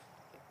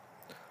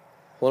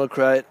Want to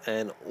create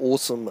an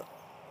awesome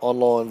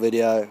online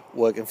video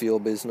working for your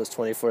business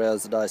 24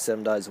 hours a day,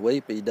 7 days a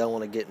week, but you don't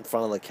want to get in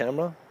front of the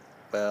camera?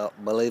 Well,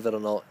 believe it or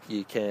not,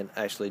 you can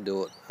actually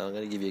do it. I'm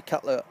going to give you a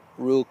couple of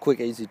real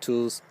quick, easy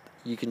tools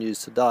you can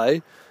use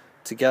today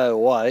to go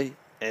away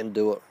and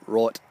do it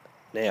right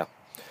now.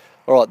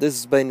 Alright, this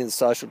has been in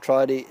Social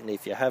Tradie, and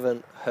if you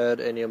haven't heard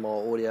any of my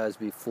audios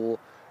before,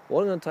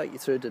 what I'm going to take you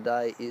through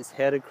today is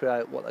how to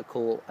create what they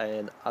call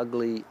an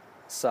ugly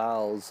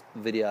sales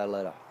video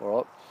letter.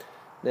 Alright,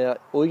 now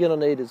all you're going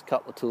to need is a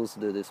couple of tools to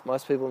do this.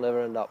 Most people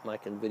never end up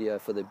making video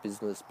for their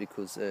business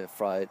because they're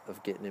afraid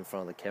of getting in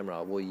front of the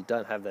camera. Well, you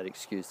don't have that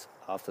excuse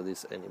after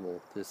this anymore.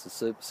 This is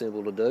super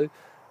simple to do.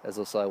 As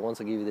I say, once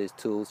I give you these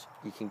tools,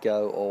 you can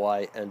go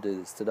away and do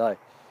this today.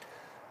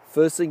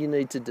 First thing you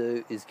need to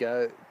do is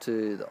go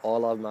to the I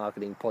Love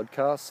Marketing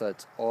podcast. So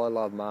it's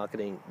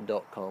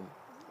ilovemarketing.com.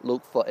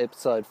 Look for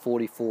episode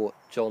 44,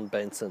 John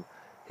Benson.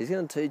 He's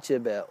going to teach you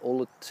about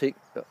all the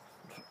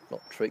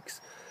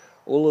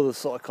all of the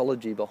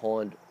psychology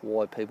behind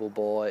why people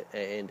buy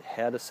and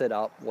how to set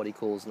up what he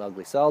calls an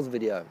ugly sales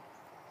video.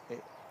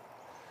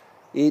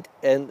 It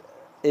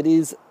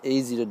is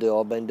easy to do.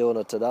 I've been doing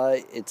it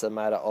today. It's a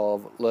matter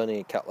of learning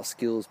a couple of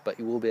skills, but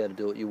you will be able to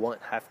do it. You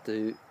won't have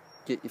to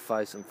get your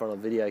face in front of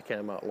a video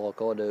camera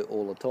like I do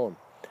all the time.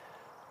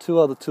 Two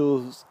other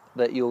tools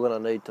that you're going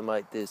to need to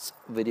make this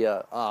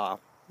video are,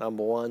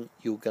 number one,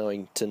 you're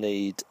going to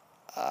need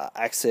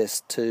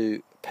access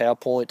to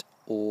PowerPoint,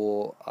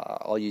 or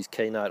I use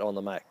Keynote on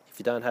the Mac. If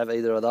you don't have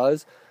either of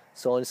those,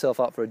 sign yourself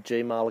up for a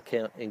Gmail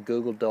account. In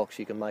Google Docs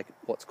you can make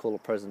what's called a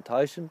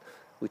presentation,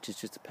 which is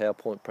just a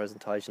PowerPoint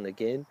presentation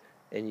again,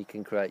 and you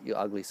can create your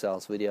ugly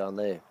sales video on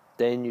there.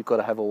 Then you've got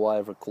to have a way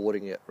of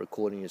recording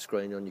your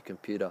screen on your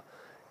computer.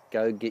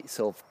 Go get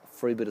yourself a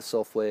free bit of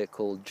software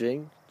called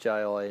Jing,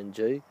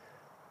 J-I-N-G.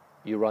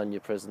 You run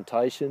your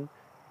presentation,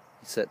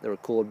 you set the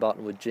record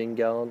button with Jing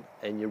going,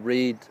 and you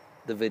read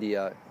the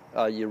video.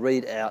 You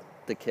read out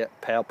the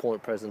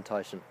PowerPoint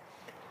presentation.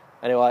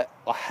 Anyway,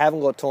 I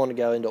haven't got time to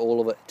go into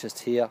all of it just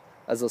here.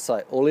 As I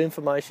say, all the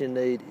information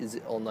you need is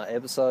on the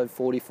episode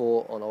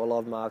 44 on I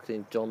Love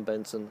Marketing, John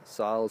Benson,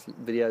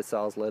 video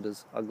sales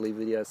letters, ugly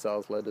video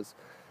sales letters.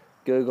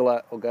 Google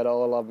it or go to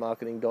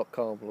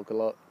ilovemarketing.com. Look a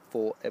lot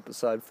for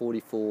episode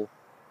 44.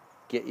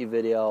 Get your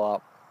video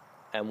up,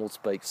 and we'll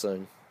speak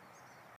soon.